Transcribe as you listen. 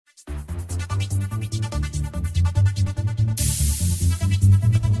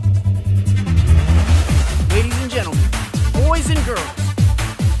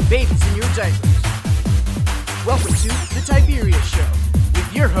girls, babies in your diapers. Welcome to the Tiberius Show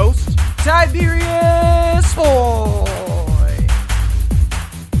with your host, Tiberius Boy.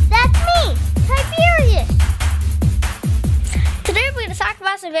 That's me, Tiberius. Today we're going to talk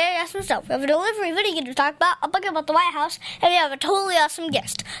about some very awesome stuff. We have a delivery video to talk about, a book about the White House, and we have a totally awesome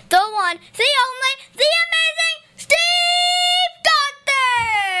guest. The one, the only, the amazing Steve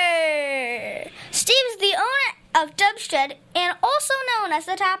Gunter! Steve is the owner of Dubsdred and also known as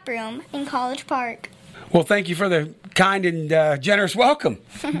the Tap Room in College Park. Well, thank you for the kind and generous welcome.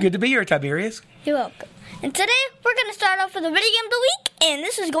 Good to be here, Tiberius. You're welcome. And today we're going to start off with a video game of the week, and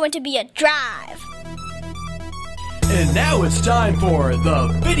this is going to be a drive. And now it's time for the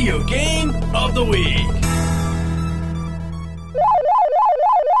video game of the week.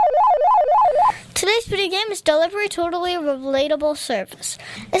 Today's video game is Delivery Totally Relatable Service.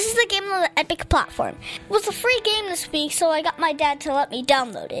 This is the game on the Epic platform. It was a free game this week, so I got my dad to let me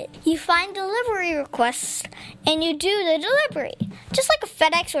download it. You find delivery requests, and you do the delivery, just like a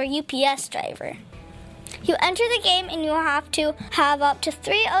FedEx or UPS driver. You enter the game, and you have to have up to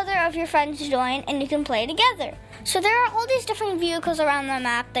 3 other of your friends join, and you can play together. So there are all these different vehicles around the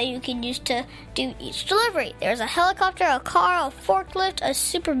map that you can use to do each delivery. There's a helicopter, a car, a forklift, a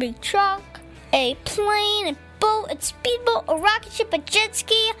super big truck, a plane, a boat, a speedboat, a rocket ship, a jet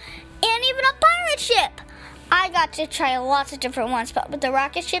ski, and even a pirate ship. I got to try lots of different ones, but the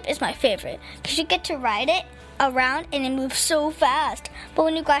rocket ship is my favorite because you get to ride it around and it moves so fast. But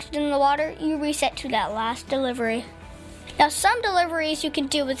when you crash it in the water, you reset to that last delivery. Now, some deliveries you can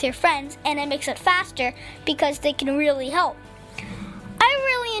do with your friends, and it makes it faster because they can really help. I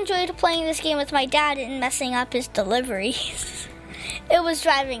really enjoyed playing this game with my dad and messing up his deliveries. It was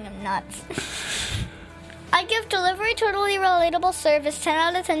driving him nuts. I give Delivery Totally Relatable Service 10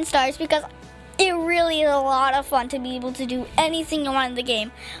 out of 10 stars because it really is a lot of fun to be able to do anything you want in the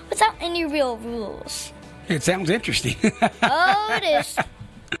game without any real rules. It sounds interesting. Oh, it is.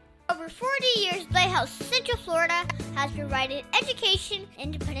 Over 40 years, Lighthouse Central Florida has provided education,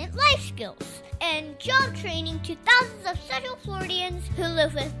 independent life skills, and job training to thousands of Central Floridians who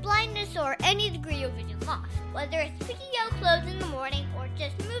live with blindness or any degree of vision loss. Whether it's picking out clothes in the morning or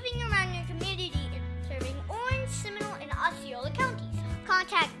just moving around your community and serving Orange, Seminole, and Osceola counties,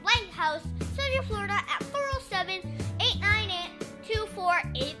 contact Lighthouse Central Florida at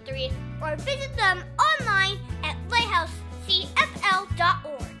 407-898-2483 or visit them online at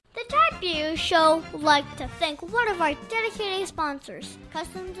lighthousecfl.org. The Tiberius Show would like to thank one of our dedicated sponsors,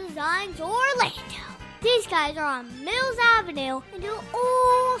 Custom Designs Orlando. These guys are on Mills Avenue and do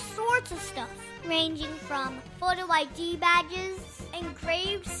all sorts of stuff, ranging from photo ID badges,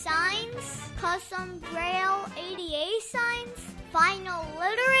 engraved signs, custom Braille ADA signs, vinyl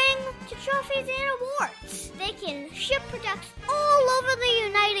lettering, to trophies and awards. They can ship products all over the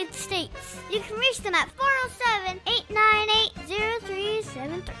United States. You can reach them at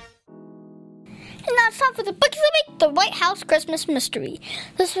 407-898-0373. And now it's time for the Book of the Week, The White House Christmas Mystery.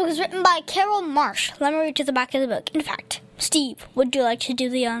 This book is written by Carol Marsh. Let me read to the back of the book. In fact, Steve, would you like to do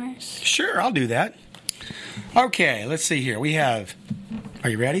the honors? Sure, I'll do that. Okay, let's see here. We have... Are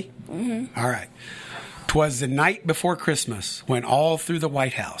you ready? Mm-hmm. All right. 'Twas the night before Christmas, when all through the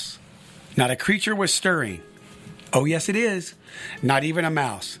White House not a creature was stirring. Oh, yes, it is. Not even a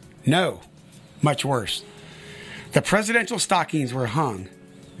mouse. No, much worse. The presidential stockings were hung.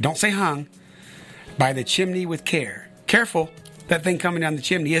 Don't say hung. By the chimney with care. Careful, that thing coming down the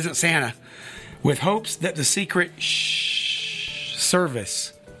chimney isn't Santa. With hopes that the secret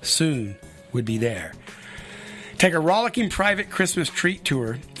service soon would be there. Take a rollicking private Christmas treat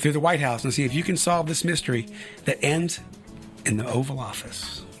tour through the White House and see if you can solve this mystery that ends in the Oval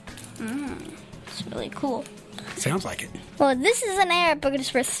Office. It's really cool. Sounds like it. Well, this is an Arab book. It's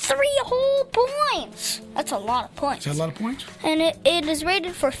for 3 whole points. That's a lot of points. Is that a lot of points? And it is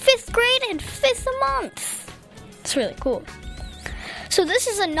rated for 5th grade and 5th a month. It's really cool. So this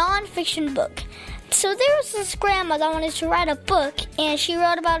is a non-fiction book. So there was this grandma that wanted to write a book, and she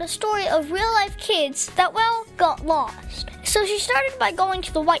wrote about a story of real-life kids that, well, got lost. So she started by going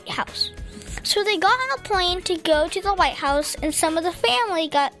to the White House. So they got on a plane to go to the White House, and some of the family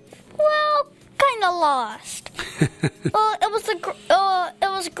got, well, kind of lost. Well, it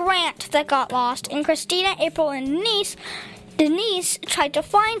was Grant that got lost, and Christina, April, and Denise tried to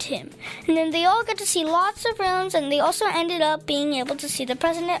find him. And then they all got to see lots of rooms, and they also ended up being able to see the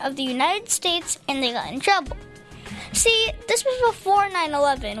President of the United States, and they got in trouble. See, this was before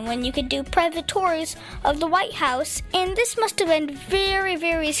 9/11, when you could do private tours of the White House, and this must have been very,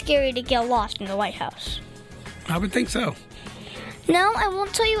 very scary to get lost in the White House. I would think so. No, I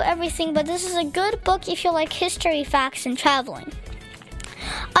won't tell you everything, but this is a good book if you like history, facts, and traveling.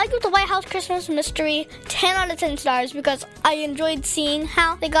 I give the White House Christmas Mystery 10 out of 10 stars because I enjoyed seeing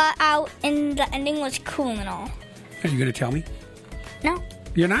how they got out and the ending was cool and all. Are you going to tell me? No.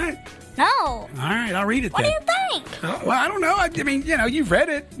 You're not? No. All right, I'll read it What then. do you think? Well, I don't know. I mean, you've read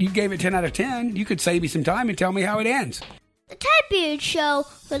it. You gave it 10 out of 10. You could save me some time and tell me how it ends. The Tiberius Show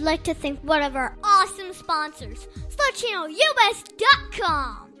would like to thank one of our awesome sponsors,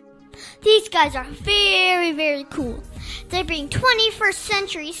 SlutChannelUS.com. These guys are very, very cool. They bring 21st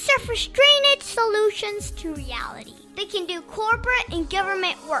century surface drainage solutions to reality. They can do corporate and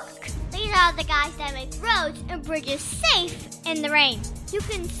government work. These are the guys that make roads and bridges safe in the rain. You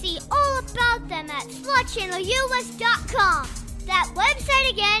can see all about them at SlutChannelUS.com. That website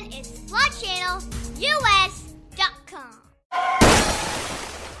again is SlutChannelUS.com.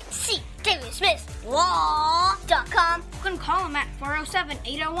 See, David Smith, Law.com. You can call him at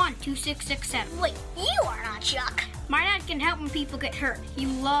 407-801-2667. Wait, you are not Chuck. My dad can help when people get hurt. He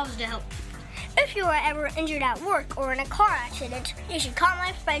loves to help. If you are ever injured at work or in a car accident, you should call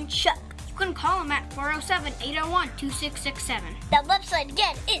my friend Chuck. You can call him at 407-801-2667. That website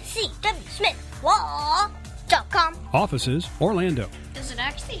again is cwsmithlaw.com. Offices, Orlando. Does it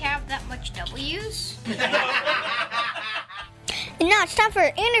actually have that much W's? And now it's time for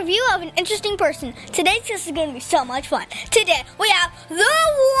an interview of an interesting person. Today's guest is going to be so much fun. Today we have the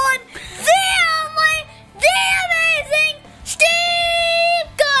one, the only, the amazing Steve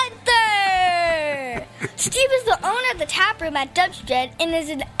Gunter. Steve is the owner of the tap room at Dubsdred and is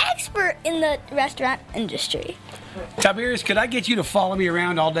an expert in the restaurant industry. Tiberius, could I get you to follow me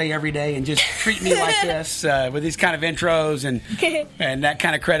around all day, every day, and just treat me like this with these kind of intros and that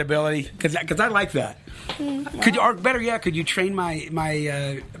kind of credibility? Because I like that. Could you, or better yet, could you train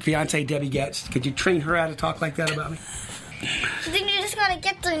my fiance Debbie Getz? Could you train her how to talk like that about me? I think you just got to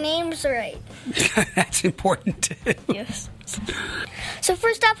get their names right. That's important too. Yes. So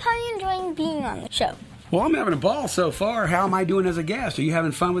first off, how are you enjoying being on the show? Well, I'm having a ball so far. How am I doing as a guest? Are you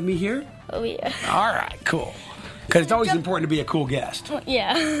having fun with me here? Oh yeah. All right, cool. Because it's always important to be a cool guest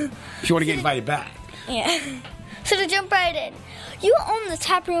Yeah. if you want to get invited back. Yeah. So to jump right in, you own the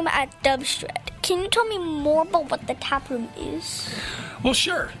tap room at Dubsdred. Can you tell me more about what the tap room is? Well,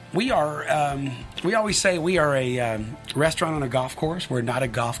 sure. We are. We always say we are a restaurant on a golf course. We're not a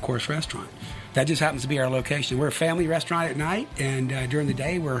golf course restaurant. That just happens to be our location. We're a family restaurant at night, and during the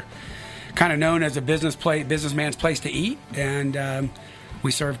day, we're kind of known as a businessman's place to eat. And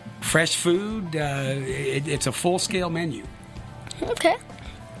we serve fresh food. It's a full-scale menu. Okay.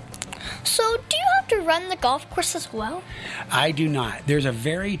 So do you have to run the golf course as well? I do not. There's a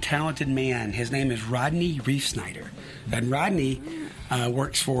very talented man. His name is Rodney Reefsnyder. And Rodney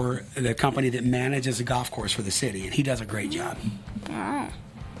works for the company that manages the golf course for the city, and he does a great job. Oh.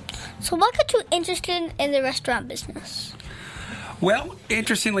 So what got you interested in the restaurant business? Well,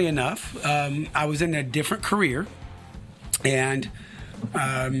 interestingly enough, I was in a different career, and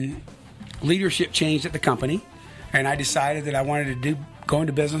leadership changed at the company, and I decided that I wanted to go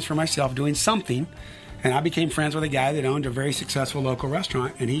into business for myself, doing something, and I became friends with a guy that owned a very successful local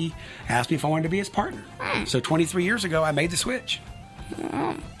restaurant, and he asked me if I wanted to be his partner. So 23 years ago, I made the switch.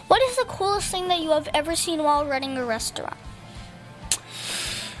 What is the coolest thing that you have ever seen while running a restaurant?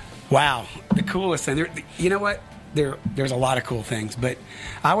 Wow, the coolest thing. You know what? There's a lot of cool things, but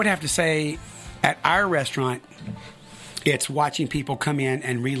I would have to say at our restaurant, it's watching people come in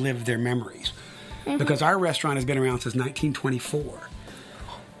and relive their memories. Because our restaurant has been around since 1924.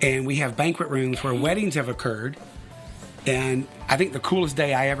 And we have banquet rooms where weddings have occurred. And I think the coolest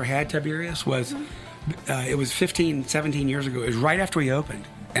day I ever had, Tiberius, was it was 15, 17 years ago. It was right after we opened.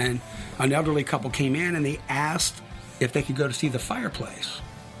 And an elderly couple came in and they asked if they could go to see the fireplace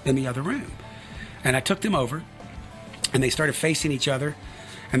in the other room. And I took them over and they started facing each other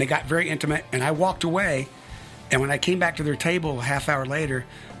and they got very intimate. And I walked away. And when I came back to their table a half hour later,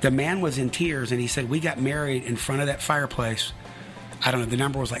 the man was in tears and he said, "We got married in front of that fireplace." I don't know, the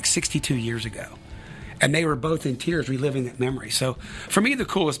number was like 62 years ago. And they were both in tears reliving that memory. So for me, the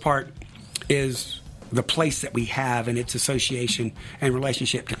coolest part is the place that we have and its association and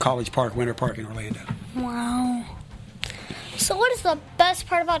relationship to College Park, Winter Park in Orlando. Wow. So what is the best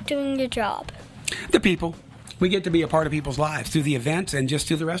part about doing your job? The people. We get to be a part of people's lives through the events and just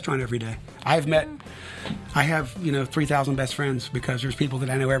through the restaurant every day. I have 3,000 best friends because there's people that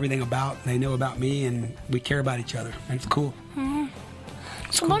I know everything about. They know about me and we care about each other. And it's cool.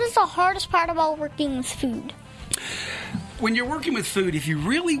 So what is the hardest part about working with food? When you're working with food, if you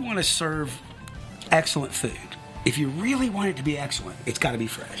really want to serve excellent food, if you really want it to be excellent, it's got to be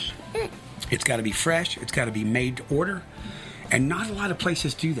fresh. It's got to be fresh. It's got to be made to order. And not a lot of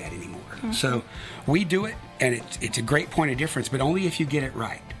places do that anymore. So we do it, and it's a great point of difference, but only if you get it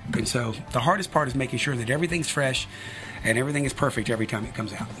right. And so the hardest part is making sure that everything's fresh and everything is perfect every time it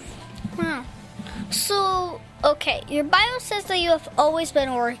comes out. Wow. So, okay, your bio says that you have always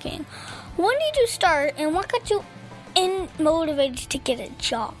been working. When did you start, and what got you motivated to get a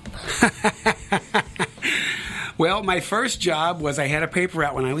job? Well, my first job was I had a paper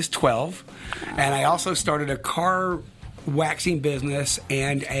route when I was 12, and I also started a car waxing business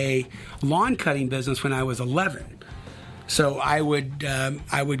and a lawn cutting business when I was 11. So I would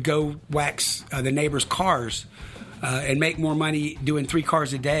go wax the neighbors' cars and make more money doing 3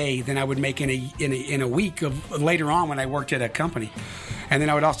 cars a day than I would make in a week of later on when I worked at a company. And then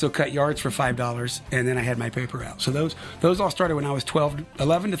I would also cut yards for $5, and then I had my paper route. So those all started when I was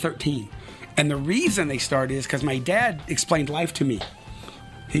 11 to 13. And the reason they started is because my dad explained life to me.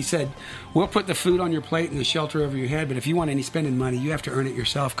 He said, we'll put the food on your plate and the shelter over your head, but if you want any spending money, you have to earn it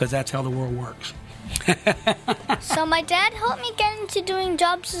yourself, because that's how the world works. So my dad helped me get into doing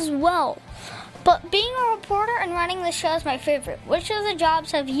jobs as well. But being a reporter and running the show is my favorite. Which of the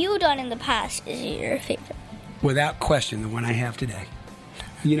jobs have you done in the past is your favorite? Without question, the one I have today.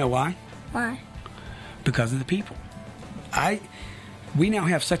 You know why? Why? Because of the people. We now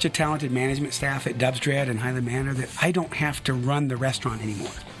have such a talented management staff at Dubsdred and Highland Manor that I don't have to run the restaurant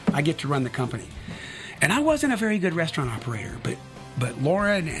anymore. I get to run the company. And I wasn't a very good restaurant operator, but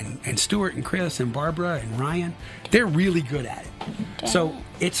Laura and Stuart and Chris and Barbara and Ryan, they're really good at it. Dang. So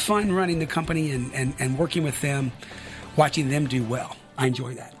it's fun running the company and working with them, watching them do well. I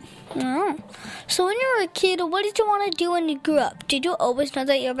enjoy that. Oh. So when you were a kid, what did you want to do when you grew up? Did you always know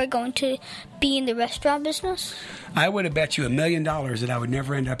that you were going to be in the restaurant business? I would have bet you $1 million that I would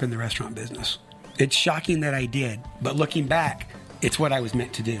never end up in the restaurant business. It's shocking that I did, but looking back, it's what I was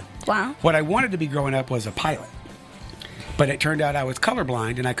meant to do. Wow. What I wanted to be growing up was a pilot. But it turned out I was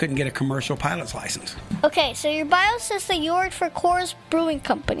colorblind and I couldn't get a commercial pilot's license. Okay, so your bio says that you work for Coors Brewing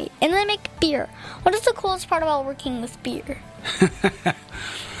Company and they make beer. What is the coolest part about working with beer?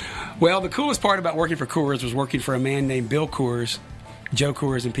 Well, the coolest part about working for Coors was working for a man named Bill Coors, Joe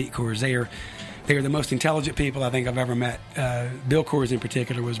Coors, and Pete Coors. They are the most intelligent people I think I've ever met. Bill Coors in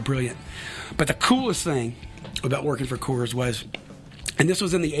particular was brilliant. But the coolest thing about working for Coors was, and this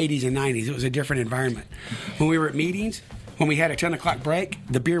was in the 80s and 90s, it was a different environment. When we were at meetings, when we had a 10 o'clock break,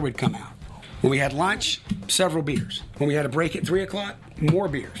 the beer would come out. When we had lunch, several beers. When we had a break at 3 o'clock, more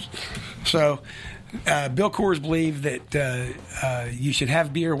beers. So Bill Coors believed that you should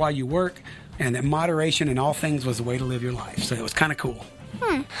have beer while you work, and that moderation in all things was the way to live your life. So it was kind of cool.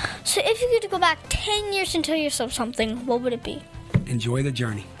 So if you could go back 10 years and tell yourself something, what would it be? Enjoy the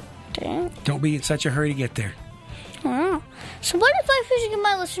journey. Dang. Don't be in such a hurry to get there. Wow. So what advice would you give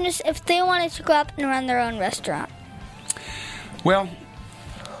my listeners if they wanted to go up and run their own restaurant? Well,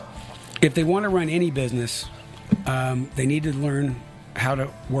 if they want to run any business, they need to learn how to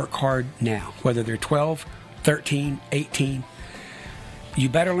work hard now, whether they're 12, 13, 18. You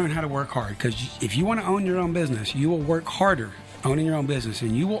better learn how to work hard, because if you want to own your own business, you will work harder owning your own business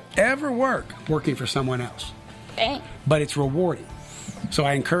than you will ever work working for someone else. Dang. But it's rewarding. So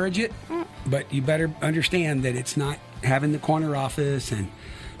I encourage it, but you better understand that it's not having the corner office and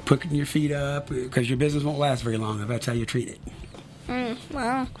putting your feet up, because your business won't last very long if that's how you treat it.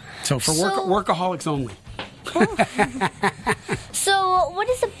 Wow. So for workaholics only. So what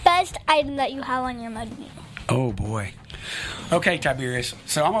is the best item that you have on your menu? Oh, boy. Okay, Tiberius.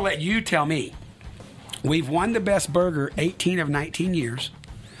 So I'm going to let you tell me. We've won the best burger 18 of 19 years.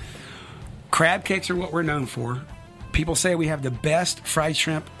 Crab cakes are what we're known for. People say we have the best fried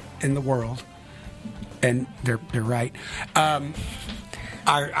shrimp in the world. And they're right.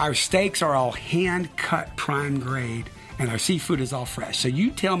 Our steaks are all hand-cut prime grade, and our seafood is all fresh. So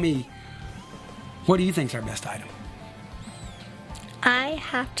you tell me, what do you think is our best item? I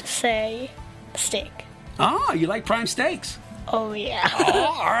have to say steak. Oh, you like prime steaks? Oh, yeah.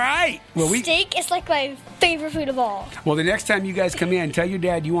 Oh, all right. Well, Steak is like my favorite food of all. Well, the next time you guys come in, tell your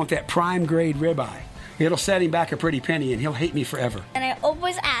dad you want that prime grade ribeye. It'll set him back a pretty penny, and he'll hate me forever. And I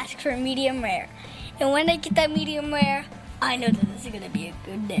always ask for medium rare. And when I get that medium rare, I know that this is going to be a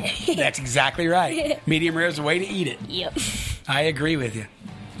good day. That's exactly right. Medium rare is the way to eat it. Yep. I agree with you.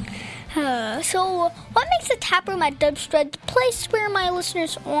 So, what makes a tap room at Dubsdred the place where my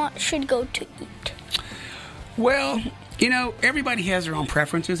listeners should go to eat? Well, you know, everybody has their own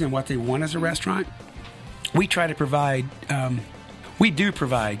preferences and what they want as a restaurant. We try to provide, we do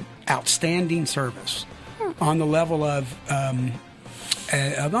provide outstanding service on the level of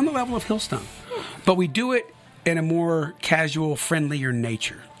Hillstone, but we do it in a more casual, friendlier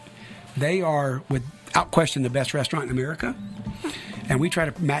nature. They are, without question, the best restaurant in America. And we try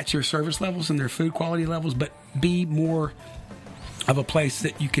to match their service levels and their food quality levels, but be more of a place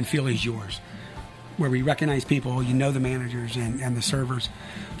that you can feel is yours, where we recognize people, you know the managers and the servers,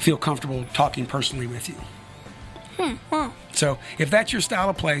 feel comfortable talking personally with you. So if that's your style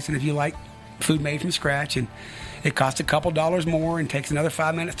of place, and if you like food made from scratch, and it costs a couple dollars more and takes another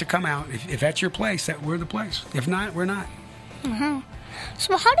 5 minutes to come out, if that's your place, we're the place. If not, we're not.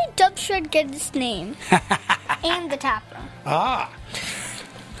 So how did Dubsdred get its name? And the tap room.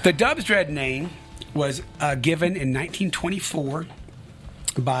 The Dubsdred name was given in 1924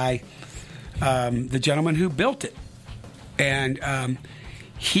 by the gentleman who built it. And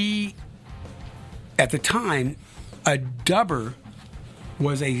he, at the time, a dubber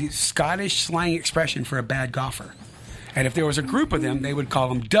was a Scottish slang expression for a bad golfer. And if there was a group of them, they would call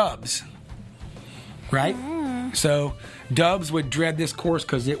them dubs. Right? So dubs would dread this course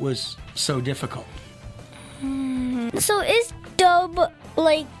because it was so difficult. So is Dub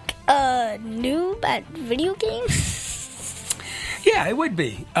like a noob at video games? Yeah, it would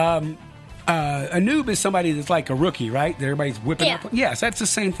be. A noob is somebody that's like a rookie, right? That everybody's whipping up. Yes, that's the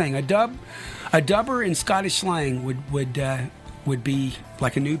same thing. A dubber in Scottish slang would be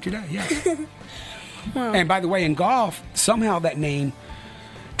like a noob today. Yeah. And by the way, in golf, somehow that name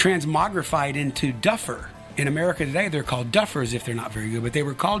transmogrified into duffer. In America today, they're called duffers if they're not very good, but they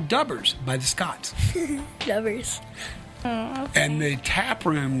were called dubbers by the Scots. Dubbers. Oh, okay. And the tap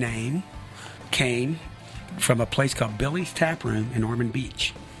room name came from a place called Billy's Tap Room in Ormond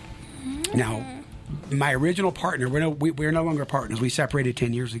Beach. Now, my original partner, we're no longer partners. We separated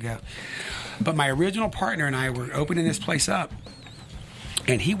 10 years ago. But my original partner and I were opening this place up,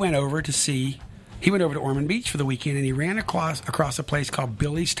 and he went over to Ormond Beach for the weekend, and he ran across a place called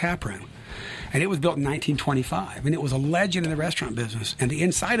Billy's Tap Room. And it was built in 1925, and it was a legend in the restaurant business. And the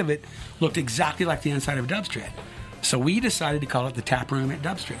inside of it looked exactly like the inside of Dubsdred. So we decided to call it the Tap Room at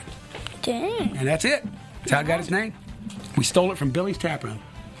Dubsdred. Dang. And that's it. That's how it got its name. We stole it from Billy's Tap Room.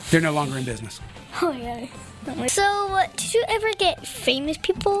 They're no longer in business. Oh, yeah. So, did you ever get famous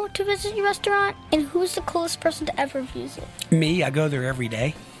people to visit your restaurant? And who's the coolest person to ever visit? Me, I go there every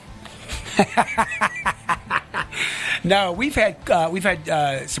day. No, we've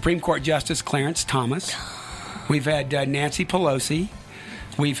had Supreme Court Justice Clarence Thomas. We've had Nancy Pelosi.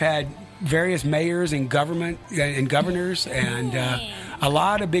 We've had various mayors and governors and a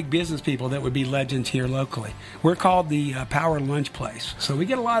lot of big business people that would be legends here locally. We're called the Power Lunch Place. So we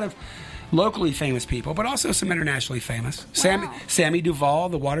get a lot of locally famous people, but also some internationally famous. Wow. Sammy Duvall,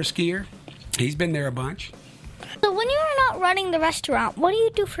 the water skier, he's been there a bunch. So when you're not running the restaurant, what do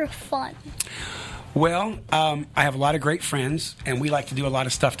you do for fun? Well, I have a lot of great friends, and we like to do a lot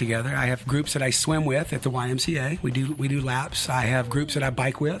of stuff together. I have groups that I swim with at the YMCA. We do laps. I have groups that I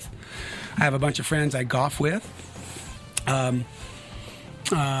bike with. I have a bunch of friends I golf with. I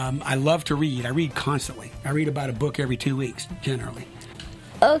love to read. I read constantly. I read about a book every 2 weeks, generally.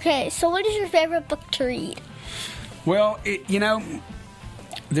 Okay, so what is your favorite book to read? Well,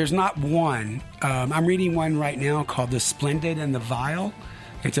 there's not one. I'm reading one right now called The Splendid and the Vile.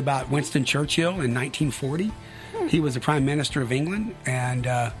 It's about Winston Churchill in 1940. He was the Prime Minister of England, and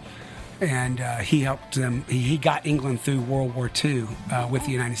he helped them. He got England through World War II with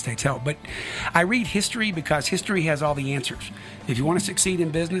the United States' help. But I read history because history has all the answers. If you want to succeed in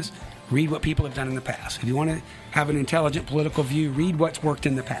business, read what people have done in the past. If you want to have an intelligent political view, read what's worked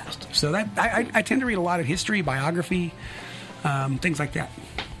in the past. So that I tend to read a lot of history, biography, things like that.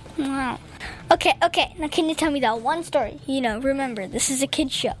 Wow. Okay. Now, can you tell me that one story? Remember, this is a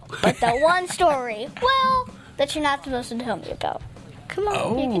kid's show. But the one story, that you're not supposed to tell me about. Come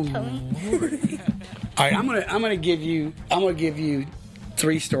on, you can tell me. All right, I'm gonna give you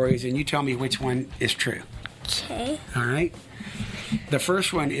 3 stories, and you tell me which one is true. Okay. All right. The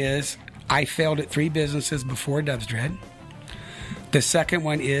first one is I failed at 3 businesses before Dubsdred. The second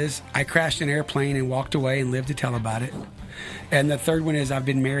one is I crashed an airplane and walked away and lived to tell about it. And the third one is I've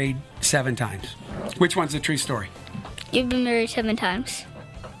been married 7 times. Which one's the true story? You've been married 7 times.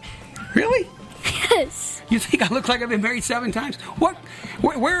 Really? Yes. You think I look like I've been married 7 times? What?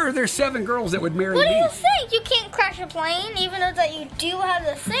 Where are there 7 girls that would marry me? What do you think? You can't crash a plane, even though that you do have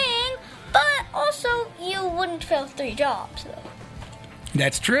the thing. But also, you wouldn't fail 3 jobs, though.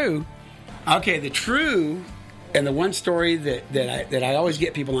 That's true. Okay, the true and the one story that I always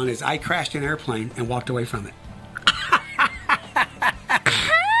get people on is I crashed an airplane and walked away from it.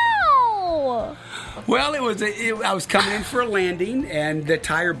 How? Well, I was coming in for a landing, and the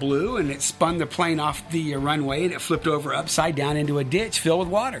tire blew, and it spun the plane off the runway, and it flipped over upside down into a ditch filled with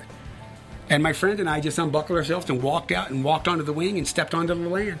water. And my friend and I just unbuckled ourselves and walked out and walked onto the wing and stepped onto the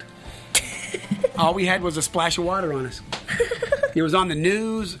land. All we had was a splash of water on us. It was on the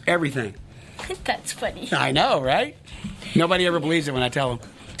news, everything. That's funny. I know, right? Nobody ever believes it when I tell them.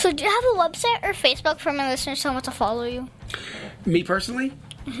 So do you have a website or Facebook for my listeners who want to follow you? Me personally?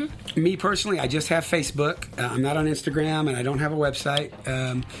 Mm-hmm. Me personally, I just have Facebook. I'm not on Instagram, and I don't have a website.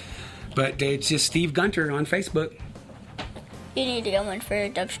 But it's just Steve Gunter on Facebook. You need to go one for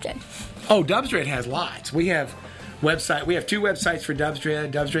Dubsdred. Oh, Dubsdred has lots. We have two websites for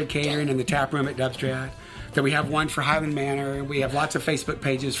Dubsdred Catering and the Tap Room at Dubsdred. Then we have one for Highland Manor. We have lots of Facebook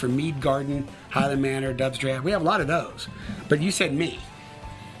pages for Mead Garden, Highland Manor, Dubsdred. We have a lot of those. But you said me.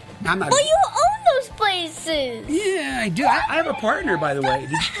 I'm not. Well, you own those places. Yeah, I do. I have a partner, by the way.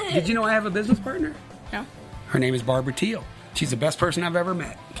 Did you know I have a business partner? No. Her name is Barbara Teal. She's the best person I've ever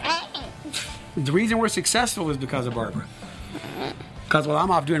met. The reason we're successful is because of Barbara. Because while I'm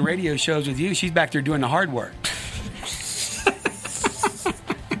off doing radio shows with you, she's back there doing the hard work.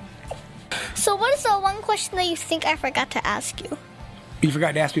 So what is the one question that you think I forgot to ask you? You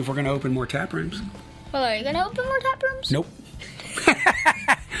forgot to ask me if we're going to open more tap rooms. Well, are you going to open more tap rooms? Nope.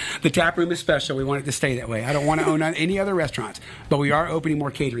 The tap room is special. We want it to stay that way. I don't want to own any other restaurants, but we are opening more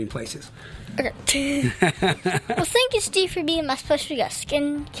catering places. Okay. Well, thank you, Steve, for being my special guest.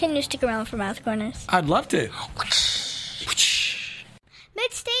 Can you stick around for Math Corners? I'd love to.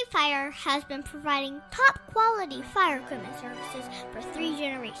 Mid-State Fire has been providing top-quality fire equipment services for 3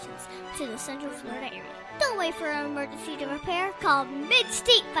 generations to the Central Florida area. Don't wait for an emergency to repair. Call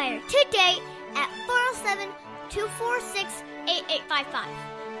Mid-State Fire today at 407-246-8855.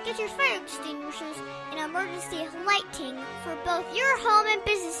 Get your fire extinguishers and emergency lighting for both your home and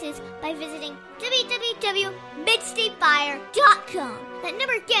businesses by visiting www.midstatefire.com. That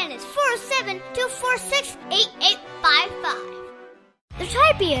number again is 407-246-8855. The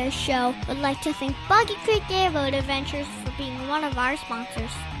Tiberius Show would like to thank Boggy Creek Airboat Adventures for being one of our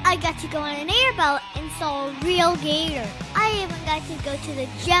sponsors. I got to go on an airboat and saw a real gator. I even got to go to the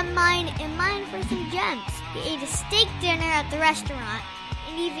gem mine and mine for some gems. We ate a steak dinner at the restaurant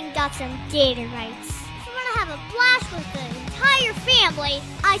and even got some gator rights. If you want to have a blast with the entire family,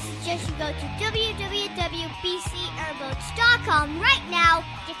 I suggest you go to www.bcairboats.com right now.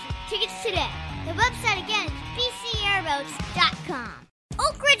 Get your tickets today. The website again is bcairboats.com.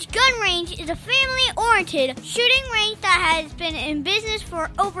 Oak Ridge Gun Range is a family-oriented shooting range that has been in business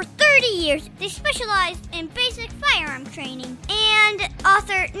for over 30 years. They specialize in basic firearm training and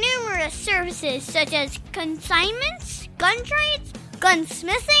offer numerous services such as consignments, gun trades,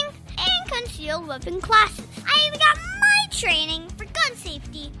 gunsmithing, and concealed weapon classes. I even got my training for gun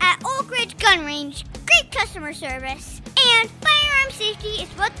safety at Oak Ridge Gun Range. Great customer service, and firearm safety is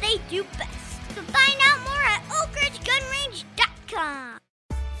what they do best. So find out more at oakridgegunrange.com.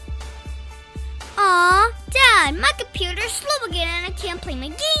 Aw, Dad, my computer's slow again and I can't play my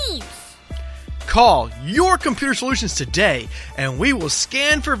games. Call Your Computer Solutions today and we will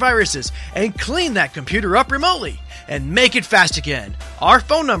scan for viruses and clean that computer up remotely and make it fast again. Our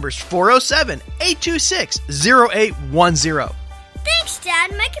phone number is 407-826-0810. Thanks,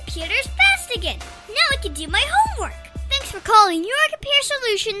 Dad. My computer's fast again. Now I can do my homework. Thanks for calling Your Computer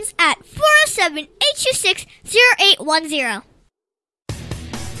Solutions at 407-826-0810.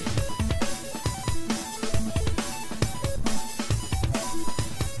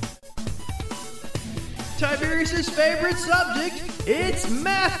 Tiberius' favorite subject, it's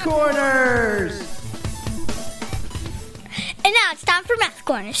Math Corners! And now it's time for Math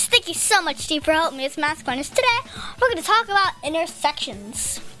Corners. Thank you so much, Steve, for helping me with Math Corners. Today, we're going to talk about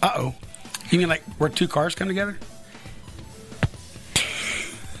intersections. Uh-oh. You mean like where two cars come together?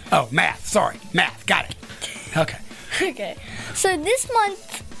 Oh, math. Sorry. Math. Got it. Okay. Okay. So this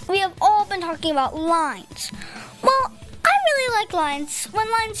month, we have all been talking about lines. Well, I really like lines. When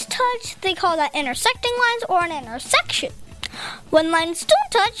lines touch, they call that intersecting lines or an intersection. When lines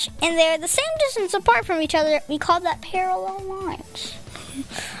don't touch and they're the same distance apart from each other, we call that parallel lines.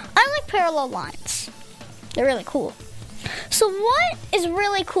 I like parallel lines. They're really cool. So what is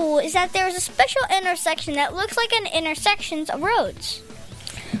really cool is that there's a special intersection that looks like an intersections of roads.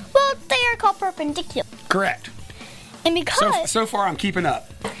 Well, they are called perpendicular. Correct. And because... So far, I'm keeping up.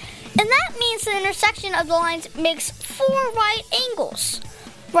 And that means the intersection of the lines makes 4 right angles.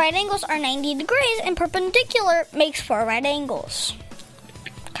 Right angles are 90 degrees, and perpendicular makes 4 right angles.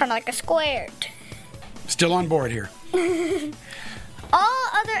 Kind of like a squared. Still on board here. All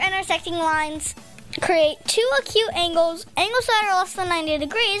other intersecting lines create 2 acute angles, angles that are less than 90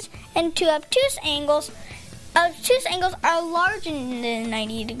 degrees, and 2 obtuse angles. Obtuse angles are larger than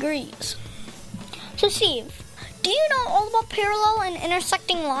 90 degrees. So, Steve, do you know all about parallel and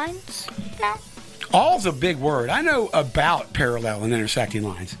intersecting lines now? All's a big word. I know about parallel and intersecting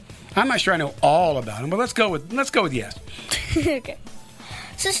lines. I'm not sure I know all about them, but let's go with yes. Okay.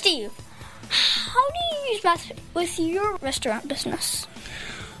 So, Steve, how do you use math with your restaurant business?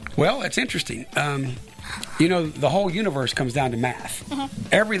 Well, it's interesting. The whole universe comes down to math. Mm-hmm.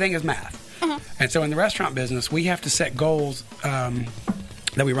 Everything is math. Mm-hmm. And so in the restaurant business, we have to set goals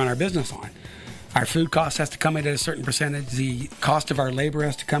that we run our business on. Our food cost has to come in at a certain percentage. The cost of our labor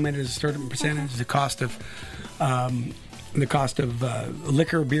has to come in at a certain percentage. Mm-hmm. The cost of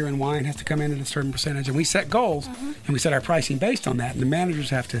liquor, beer, and wine has to come in at a certain percentage. And we set goals, mm-hmm. and we set our pricing based on that. And the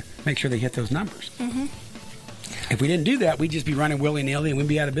managers have to make sure they hit those numbers. Mm-hmm. If we didn't do that, we'd just be running willy-nilly and we'd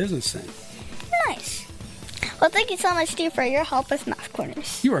be out of business soon. Nice. Well, thank you so much, Steve, for your help with Math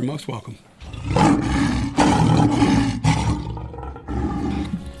Corners. You are most welcome.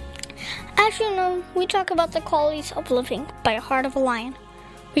 As you know, we talk about the qualities of living by the heart of a lion,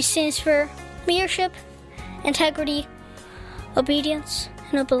 which stands for leadership, integrity, obedience,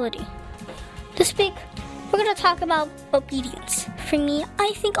 and ability. This week, we're going to talk about obedience. For me,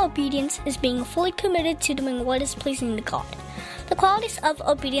 I think obedience is being fully committed to doing what is pleasing to God. The qualities of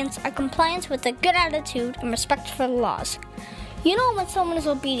obedience are compliance with a good attitude and respect for the laws. You know when someone is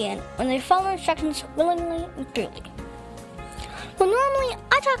obedient when they follow instructions willingly and freely. Well, normally,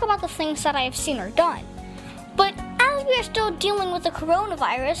 I talk about the things that I have seen or done. But as we are still dealing with the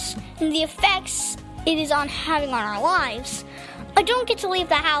coronavirus and the effects it is having on our lives, I don't get to leave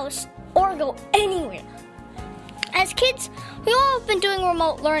the house or go anywhere. As kids, we all have been doing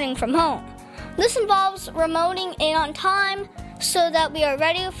remote learning from home. This involves remoting in on time so that we are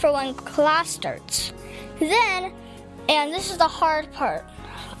ready for when class starts. Then, and this is the hard part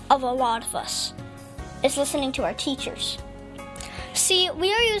of a lot of us, is listening to our teachers. See,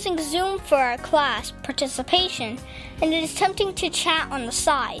 we are using Zoom for our class participation, and it is tempting to chat on the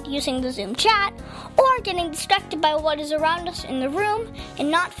side using the Zoom chat, or getting distracted by what is around us in the room and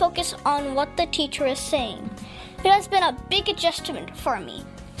not focus on what the teacher is saying. It has been a big adjustment for me.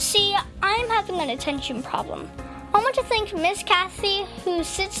 See, I am having an attention problem. I want to thank Miss Kathy, who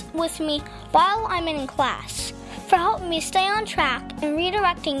sits with me while I'm in class, for helping me stay on track and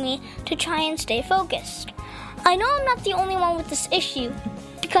redirecting me to try and stay focused. I know I'm not the only one with this issue,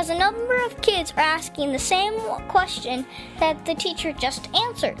 because a number of kids are asking the same question that the teacher just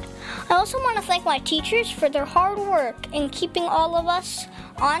answered. I also want to thank my teachers for their hard work in keeping all of us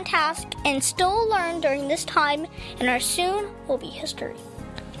on task and still learn during this time, and our soon will be history.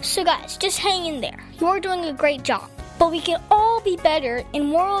 So guys, just hang in there. You're doing a great job. But we can all be better and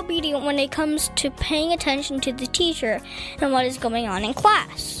more obedient when it comes to paying attention to the teacher and what is going on in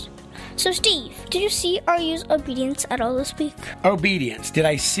class. So Steve, did you see or use obedience at all this week? Obedience. Did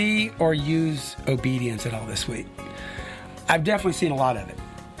I see or use obedience at all this week? I've definitely seen a lot of it.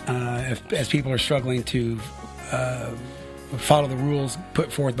 As people are struggling to follow the rules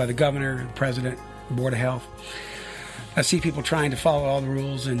put forth by the governor, the president, the Board of Health. I see people trying to follow all the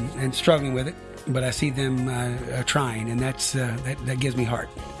rules and struggling with it, but I see them trying, and that gives me heart.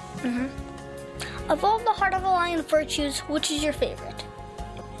 Mm-hmm. Of all the heart of a lion virtues, which is your favorite?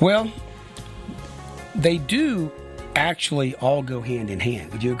 Well, they do actually all go hand in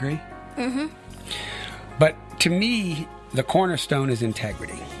hand. Would you agree? Mm-hmm. But to me, the cornerstone is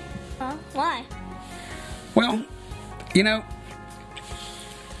integrity. Why? Well,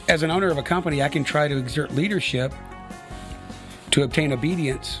 as an owner of a company, I can try to exert leadership to obtain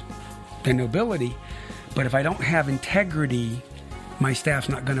obedience and nobility, but if I don't have integrity, my staff's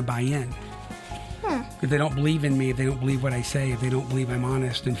not going to buy in. If they don't believe in me, if they don't believe what I say, if they don't believe I'm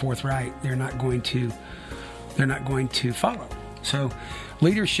honest and forthright, they're not going to follow. So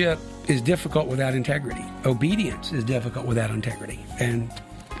leadership is difficult without integrity. Obedience is difficult without integrity, and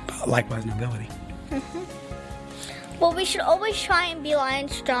likewise nobility. Mm-hmm. Well, we should always try and be lion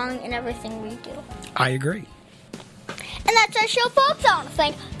strong in everything we do. I agree. And that's our show, folks. I want to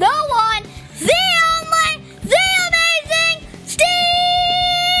thank the one, the only, the amazing Steve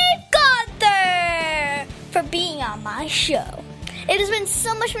Gunter for being on my show. It has been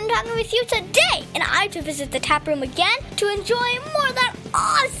so much fun talking with you today, and I have to visit the tap room again to enjoy more of that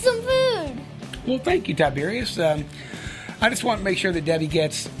awesome food. Well, thank you, Tiberius. I just want to make sure that Debbie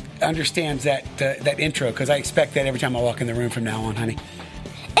understands that intro, because I expect that every time I walk in the room from now on, honey.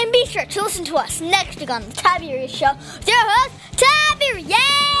 And be sure to listen to us next week on the Tiberius Show with your host, Tiberius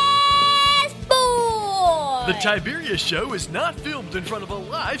Boy. The Tiberius Show is not filmed in front of a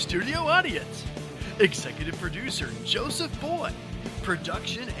live studio audience. Executive producer, Joseph Boyd.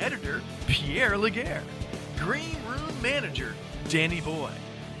 Production editor, Pierre Laguerre. Green room manager, Danny Boyd.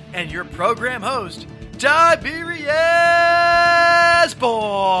 And your program host, Tiberius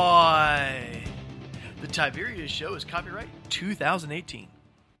Boy. Tiberius Show is copyright 2018.